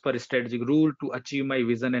 as per strategic rule to achieve my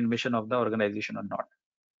vision and mission of the organization or not.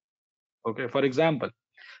 Okay, for example,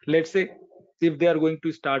 let's say if they are going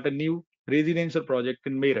to start a new residential project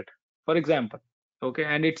in Meerut, for example, okay,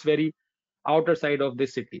 and it's very outer side of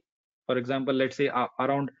this city. For example, let's say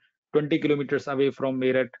around 20 kilometers away from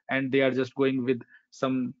Meerut, and they are just going with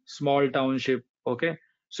some small township. Okay,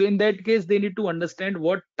 so in that case, they need to understand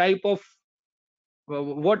what type of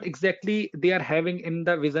what exactly they are having in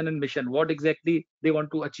the vision and mission, what exactly they want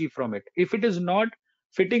to achieve from it. If it is not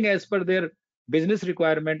fitting as per their business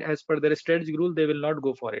requirement, as per their strategic rule, they will not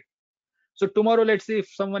go for it. So tomorrow, let's say if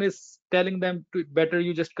someone is telling them to better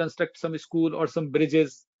you just construct some school or some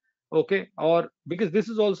bridges, okay, or because this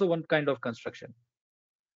is also one kind of construction,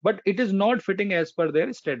 but it is not fitting as per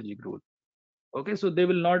their strategic rule. Okay, so they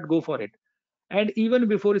will not go for it. And even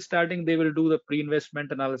before starting, they will do the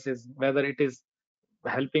pre-investment analysis, whether it is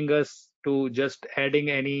helping us to just adding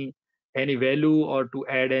any value or to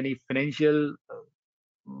add any financial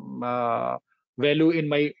value in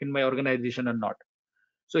my organization or not.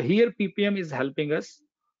 So here PPM is helping us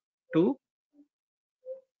to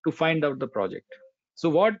find out the project. So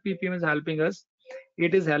what PPM is helping us?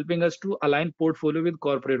 It is helping us to align portfolio with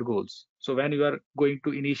corporate goals. So when you are going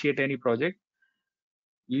to initiate any project,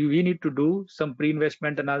 we need to do some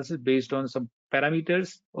pre-investment analysis based on some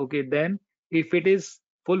parameters. Okay, then if it is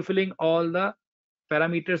fulfilling all the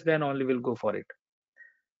parameters, then only we'll go for it.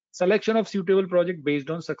 Selection of suitable project based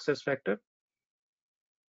on success factor.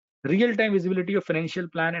 Real-time visibility of financial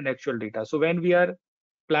plan and actual data. So when we are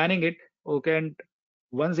planning it, okay, and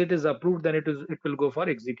once it is approved, then it will go for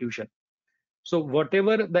execution. So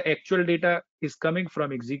whatever the actual data is coming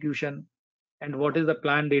from execution and what is the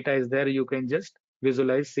plan data is there, you can just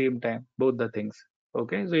visualize same time both the things.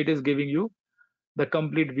 Okay, so it is giving you the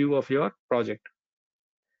complete view of your project.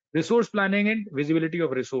 Resource planning and visibility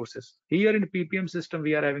of resources. Here in PPM system,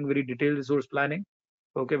 we are having very detailed resource planning.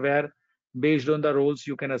 Okay, where based on the roles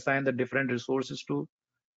you can assign the different resources to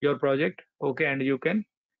your project. Okay, and you can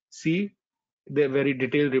see the very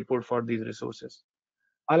detailed report for these resources.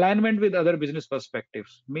 Alignment with other business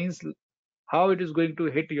perspectives means how it is going to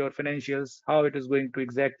hit your financials, how it is going to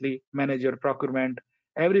exactly manage your procurement.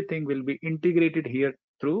 Everything will be integrated here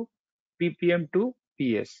through PPM to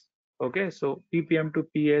PS. Okay, so PPM to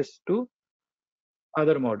PS to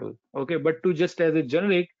other module. Okay, but to just as a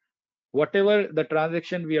generic, whatever the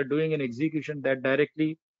transaction we are doing in execution, that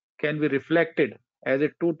directly can be reflected as a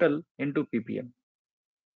total into PPM.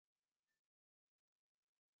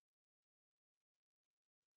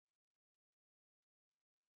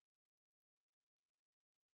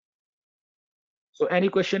 So any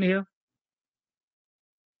question here?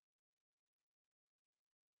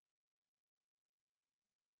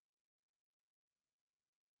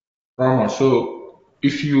 Rama, so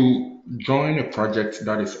if you join a project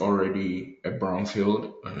that is already a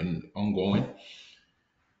brownfield and ongoing,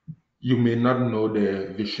 you may not know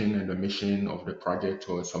the vision and the mission of the project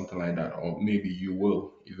or something like that, or maybe you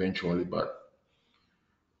will eventually, but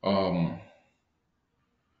um,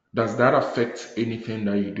 does that affect anything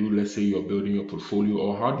that you do? Let's say you're building your portfolio,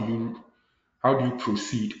 or how do you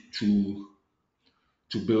proceed to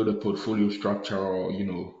build a portfolio structure, or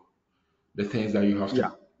the things that you have Yeah.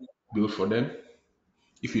 to build for them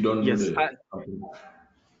if you don't know Yes. the company?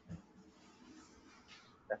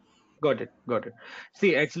 Got it. Got it.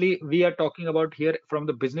 See, actually, we are talking about here from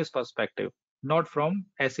the business perspective, not from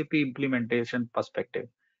SAP implementation perspective.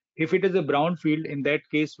 If it is a brownfield, in that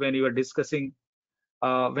case, when you are discussing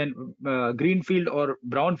when greenfield or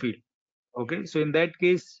brownfield, okay, so in that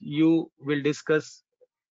case, you will discuss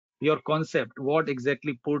your concept, what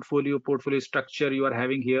exactly portfolio structure you are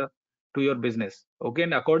having here to your business, okay,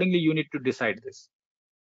 and accordingly, you need to decide this.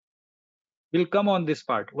 We'll come on this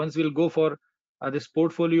part once we'll go for this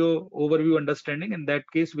portfolio overview understanding. In that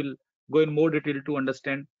case, we'll go in more detail to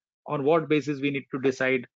understand on what basis we need to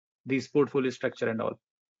decide this portfolio structure and all.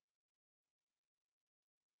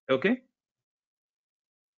 Okay.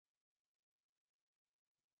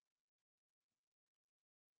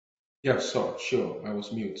 Yeah, so sure. I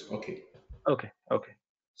was mute. Okay. Okay. Okay.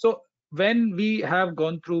 So when we have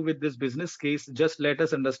gone through with this business case, just let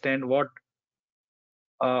us understand what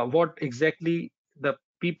exactly the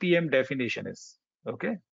PPM definition is.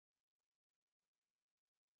 Okay.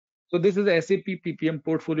 So this is the SAP PPM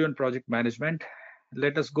portfolio and project management.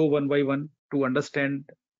 Let us go one by one to understand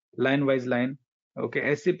line by line.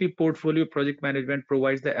 Okay, SAP portfolio project management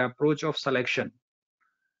provides the approach of selection,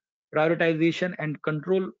 prioritization, and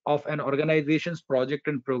control of an organization's project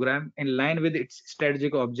and program in line with its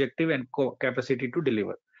strategic objective and capacity to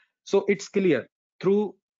deliver. So it's clear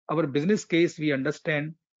through our business case, we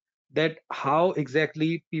understand that how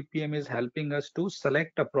exactly PPM is helping us to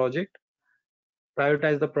select a project,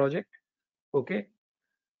 prioritize the project, okay,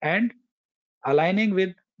 and aligning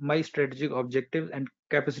with my strategic objectives and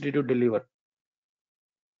capacity to deliver.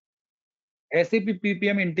 SAP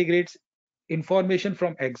PPM integrates information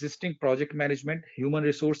from existing project management, human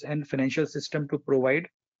resource, and financial system to provide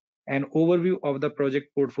an overview of the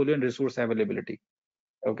project portfolio and resource availability.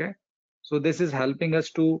 Okay, so this is helping us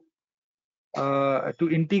to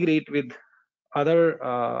integrate with other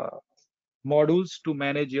modules to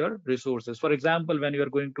manage your resources. For example, when you are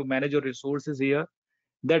going to manage your resources here,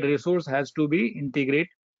 that resource has to be integrate.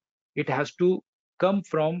 It has to come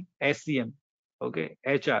from SCM, okay,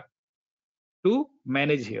 HR to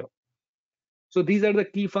manage here. So these are the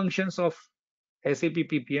key functions of SAP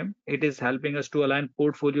PPM. It is helping us to align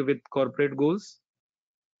portfolio with corporate goals.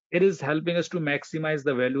 It is helping us to maximize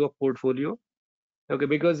the value of portfolio. Okay,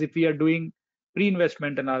 because if we are doing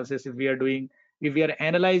pre-investment analysis, if we are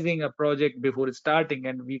analyzing a project before starting,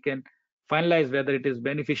 and we can finalize whether it is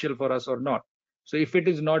beneficial for us or not. So if it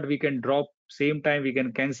is not, we can drop same time, we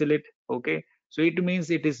can cancel it. Okay, so it means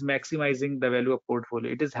it is maximizing the value of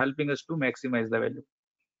portfolio. It is helping us to maximize the value.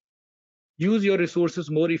 Use your resources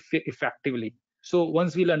more effectively. So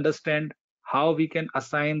once we'll understand how we can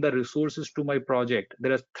assign the resources to my project,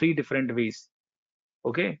 there are three different ways.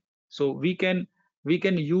 Okay, so we can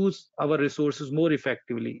use our resources more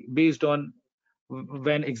effectively based on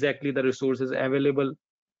when exactly the resource is available.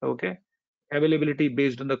 Okay, availability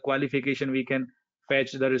based on the qualification, we can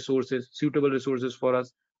fetch the resources, suitable resources for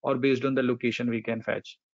us, or based on the location we can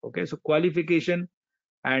fetch. Okay, so qualification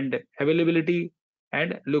and availability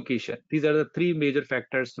and location, these are the three major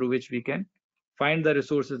factors through which we can find the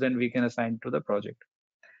resources and we can assign to the project.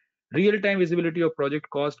 Real-time visibility of project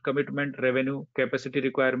cost, commitment, revenue, capacity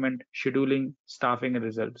requirement, scheduling, staffing, and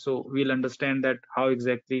result. So we'll understand that how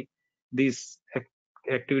exactly these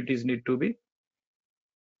activities need to be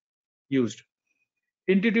used.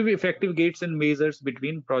 Intuitive effective gates and measures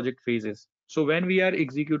between project phases. So when we are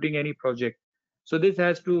executing any project, so this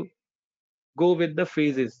has to go with the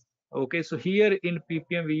phases. Okay, so here in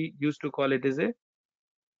PPM we used to call it as a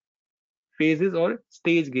phases or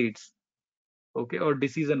stage gates, okay, or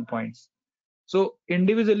decision points. So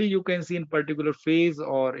individually you can see in particular phase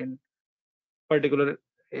or in particular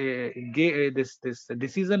this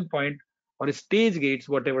decision point or stage gates,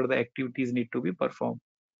 whatever the activities need to be performed.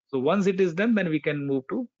 So once it is done, then we can move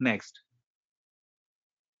to next.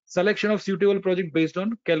 Selection of suitable project based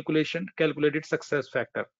on calculated success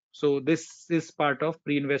factor. So this is part of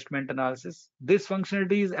pre-investment analysis. This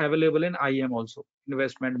functionality is available in IM also,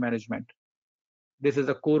 investment management. This is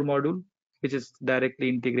a core module which is directly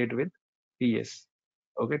integrated with PS.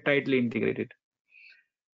 Okay, tightly integrated.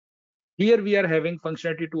 Here we are having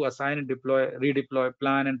functionality to assign and deploy, redeploy,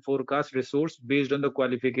 plan and forecast resource based on the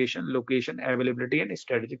qualification, location, availability, and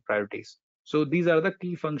strategic priorities. So these are the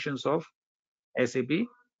key functions of SAP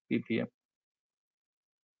PPM.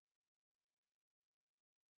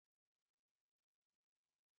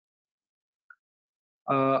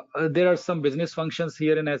 There are some business functions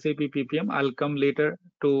here in SAP PPM. I'll come later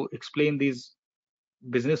to explain these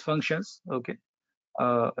business functions. Okay.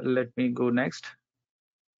 Let me go next.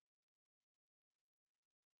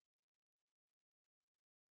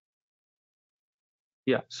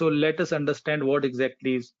 Yeah. So let us understand what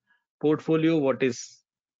exactly is portfolio, what is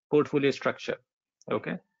portfolio structure.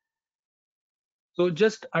 Okay. So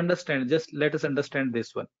just let us understand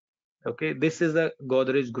this one. Okay. This is a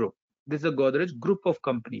Godrej group. This is a Godrej group of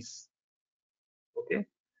companies. Okay.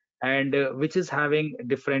 And which is having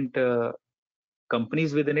different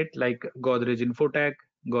companies within it, like Godrej Infotech,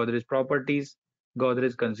 Godrej Properties,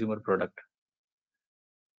 Godrej Consumer Product.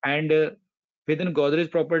 And within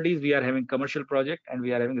Godrej Properties, we are having commercial project and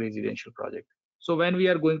we are having residential project. So when we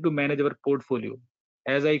are going to manage our portfolio,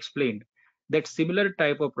 as I explained, that similar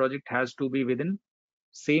type of project has to be within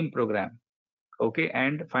same program. Okay.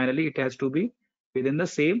 And finally, it has to be within the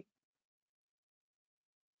same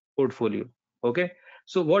portfolio. Okay.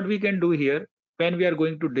 So what we can do here, when we are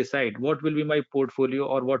going to decide what will be my portfolio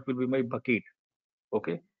or what will be my bucket,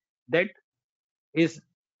 okay, that is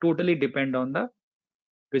totally depend on the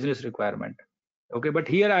business requirement. Okay, but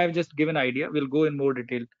here I have just given idea. We'll go in more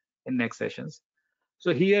detail in next sessions.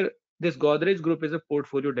 So here this Godrej group is a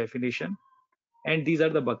portfolio definition, and these are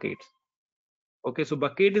the buckets. Okay, so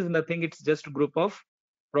bucket is nothing, it's just a group of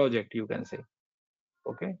project, you can say.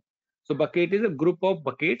 Okay, so bucket is a group of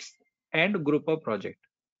buckets and group of project.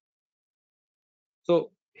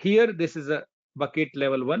 So here this is a bucket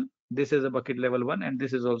level 1, this is a bucket level 1, and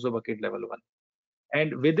this is also bucket level 1.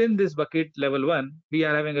 And within this bucket level 1, we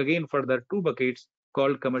are having again further 2 buckets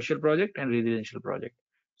called commercial project and residential project.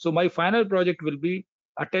 So my final project will be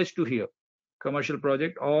attached to here, commercial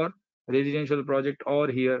project or residential project, or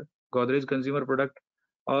here Godrej consumer product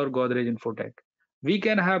or Godrej Infotech. We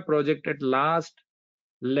can have project at last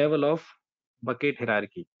level of bucket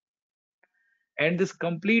hierarchy. And this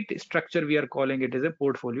complete structure, we are calling it as a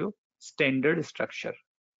portfolio standard structure.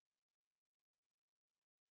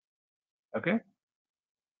 Okay.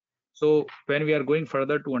 So when we are going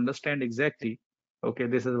further to understand exactly, okay,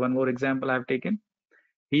 this is one more example I have taken.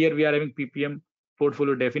 Here we are having PPM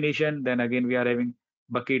portfolio definition. Then again, we are having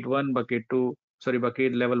bucket 1, bucket 2, sorry,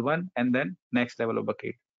 bucket level 1, and then next level of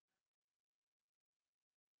bucket.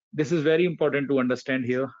 This is very important to understand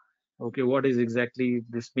here. Okay, what is exactly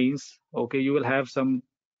this means? Okay, you will have some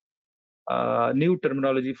new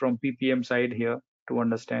terminology from PPM side here to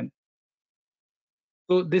understand.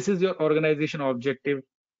 So this is your organization objective.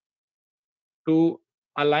 To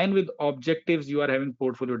align with objectives, you are having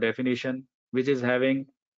portfolio definition, which is having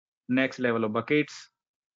next level of buckets.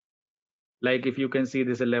 Like if you can see,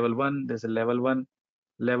 this is level 1, this is level 1,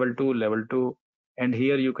 level 2, and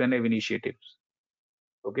here you can have initiatives.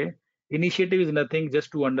 Okay, initiative is nothing,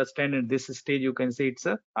 just to understand at this stage, you can say it's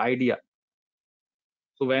a idea.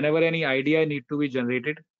 So whenever any idea need to be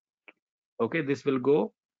generated, okay, this will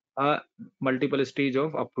go multiple stage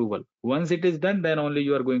of approval. Once it is done, then only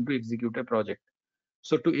you are going to execute a project.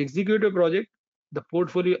 So to execute a project, the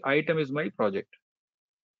portfolio item is my project.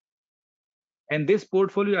 And this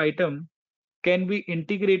portfolio item can be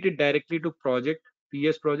integrated directly to project,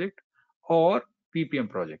 PS project or PPM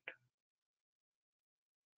project.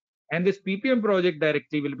 And this PPM project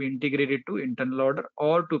directly will be integrated to internal order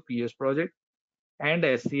or to PS project and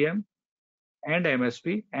SCM and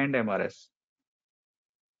MSP and MRS.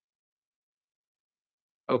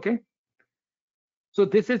 Okay. So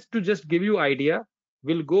this is to just give you idea.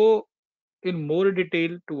 We'll go in more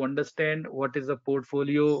detail to understand what is a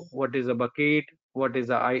portfolio, what is a bucket, what is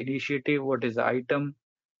a initiative, what is the item,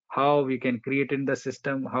 how we can create in the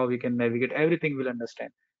system, how we can navigate, everything we'll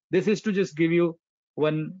understand. This is to just give you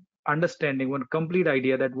one understanding, one complete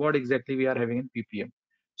idea that what exactly we are having in PPM.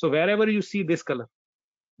 So wherever you see this color,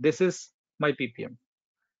 this is my PPM.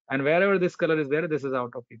 And wherever this color is there, this is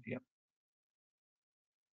out of PPM.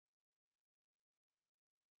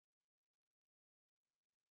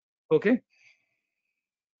 Okay.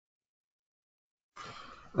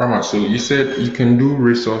 Rama, so you said you can do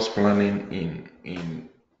resource planning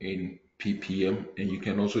in PPM and you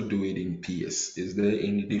can also do it in PS. Is there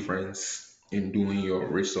any difference in doing your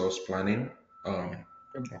resource planning?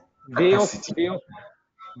 Way of Capacity.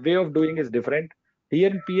 way of doing is different. Here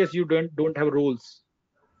in PS, you don't have roles,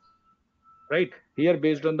 right? Here,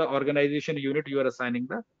 based on the organization unit, you are assigning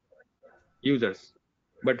the users.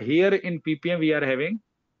 But here in PPM, we are having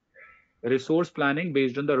resource planning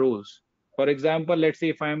based on the roles. For example, let's say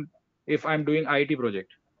if I'm doing IT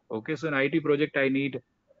project, Okay, so in IT project, I need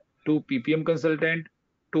 2 PPM consultant,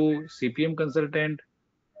 2 CPM consultant,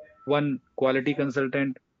 1 quality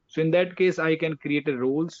consultant. So in that case, I can create a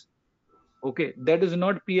roles. Okay, that is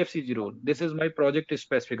not PFCG role. This is my project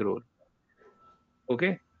specific role.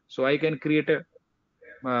 Okay, so I can create a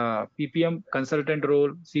PPM consultant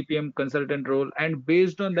role, CPM consultant role, and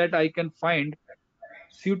based on that, I can find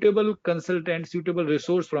suitable consultant, suitable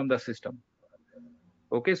resource from the system.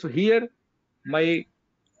 Okay, so here my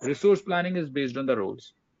resource planning is based on the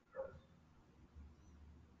roles.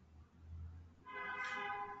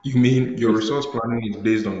 You mean your It's resource planning is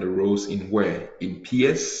based on the roles in where? In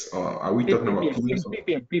PS? Or are we in talking about PPM, PS in or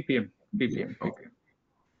PPM, PPM, PPM? PPM, Okay. PPM.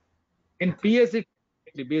 In PS,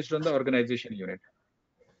 it's based on the organization unit.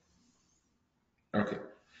 Okay.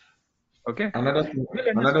 Okay, Another thing, we'll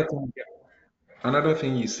another understand. thing, Yeah. another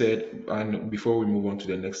thing you said, and before we move on to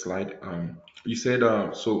the next slide, you said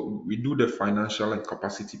so we do the financial and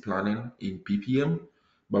capacity planning in PPM,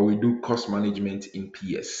 but we do cost management in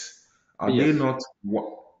PS. Are they PS. not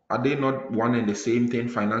are they not one and the same thing?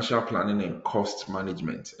 Financial planning and cost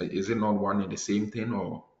management. Is it not one and the same thing,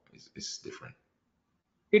 or is it's different?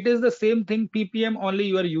 It is the same thing. PPM only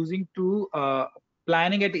you are using to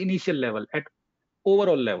planning at initial level, at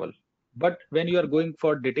overall level. But when you are going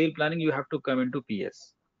for detailed planning, you have to come into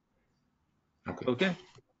PS. Okay. Okay.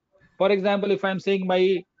 For example, if I'm saying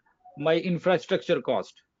my infrastructure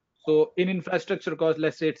cost. So in infrastructure cost,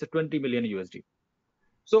 let's say it's a 20 million USD.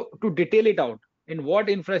 So to detail it out, in what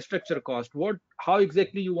infrastructure cost, how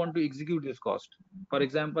exactly you want to execute this cost. For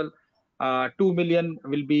example, 2 million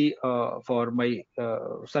will be for my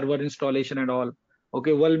server installation and all.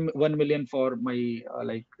 Okay, 1 million for my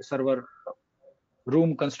like server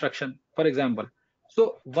room construction, for example.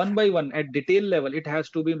 So one by one at detail level, it has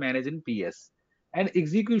to be managed in PS. And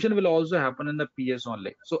execution will also happen in the PS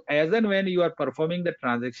only. So as and when you are performing the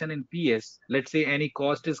transaction in PS, let's say any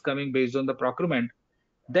cost is coming based on the procurement,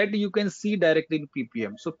 that you can see directly in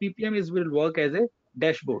PPM. So PPM is will work as a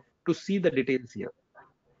dashboard to see the details here.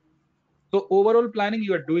 So overall planning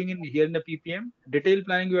you are doing in here in the PPM, detail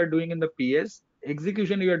planning you are doing in the PS,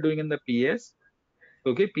 execution you are doing in the PS,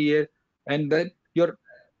 okay, PS, and then your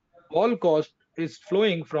all cost is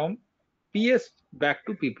flowing from PS back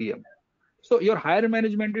to PPM. So your higher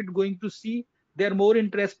management is going to see, they are more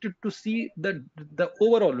interested to see the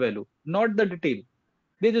overall value, not the detail.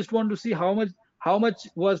 They just want to see how much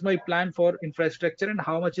was my plan for infrastructure and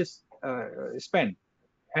how much is spent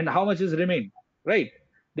and how much is remain, right?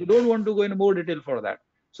 They don't want to go in more detail for that.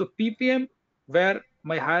 So PPM, where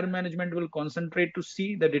my higher management will concentrate to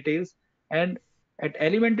see the details, and at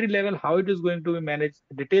elementary level how it is going to be managed,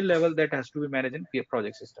 detail level that has to be managed in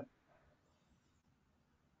project system.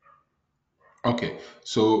 Okay,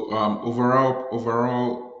 so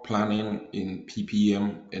overall planning in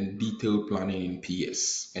PPM and detailed planning in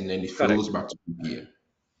PS, and then it Correct. flows back to PPM.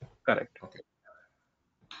 Correct. Okay,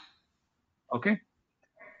 Okay,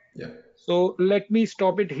 yeah. so let me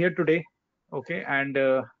stop it here today. Okay, and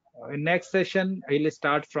in next session I'll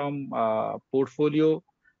start from portfolio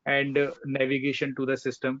and navigation to the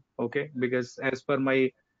system. Okay, because as per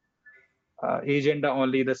my agenda,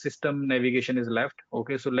 only the system navigation is left.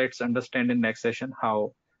 Okay, so let's understand in next session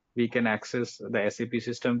how we can access the SAP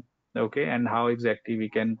system. Okay, and how exactly we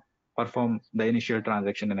can perform the initial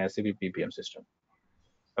transaction in SAP PPM system.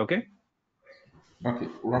 Okay. Okay,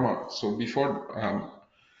 Rama. So before,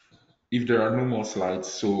 if there are no more slides,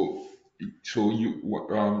 so you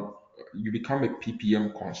become a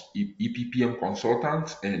EPPM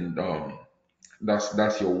consultant, and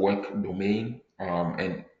that's your work domain.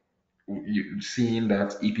 And you seeing that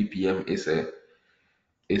EPPM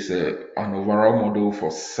is an overall model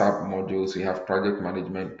for sub modules. We have project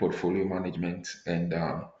management, portfolio management, and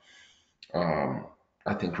um,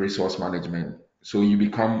 I think resource management. So you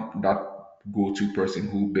become that go-to person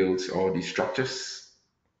who builds all these structures,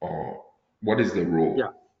 or what is the Yeah.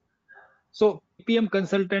 role? So PPM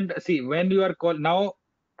consultant, see, when you are called now,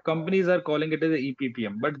 companies are calling it as a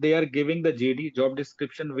EPPM, but they are giving the JD job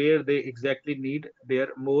description where they exactly need their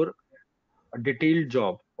more detailed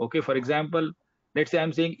job. Okay, for example, let's say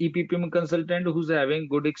I'm saying EPPM consultant who's having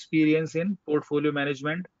good experience in portfolio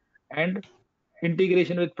management and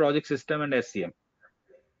integration with project system and SCM.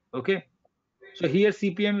 Okay, so here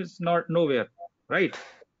CPM is not nowhere, right?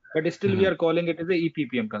 But still we Mhm. are calling it as a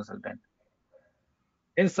EPPM consultant.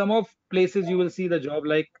 In some of places you will see the job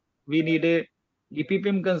like we need a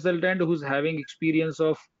EPPM consultant who's having experience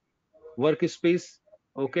of workspace,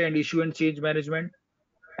 okay, and issue and change management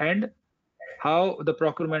and how the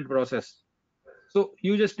procurement process. So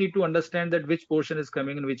you just need to understand that which portion is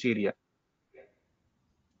coming in which area.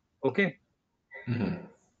 Okay. Mhm.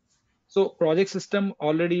 So project system,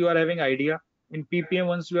 already you are having idea. In PPM,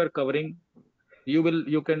 once you are covering,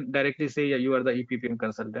 you can directly say, yeah, you are the EPPM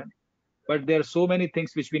consultant. But there are so many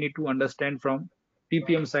things which we need to understand from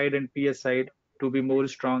PPM side and PS side to be more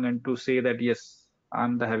strong and to say that yes,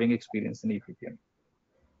 I'm the having experience in EPPM.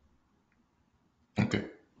 Okay.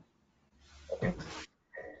 Okay.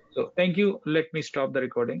 So thank you. Let me stop the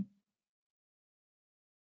recording.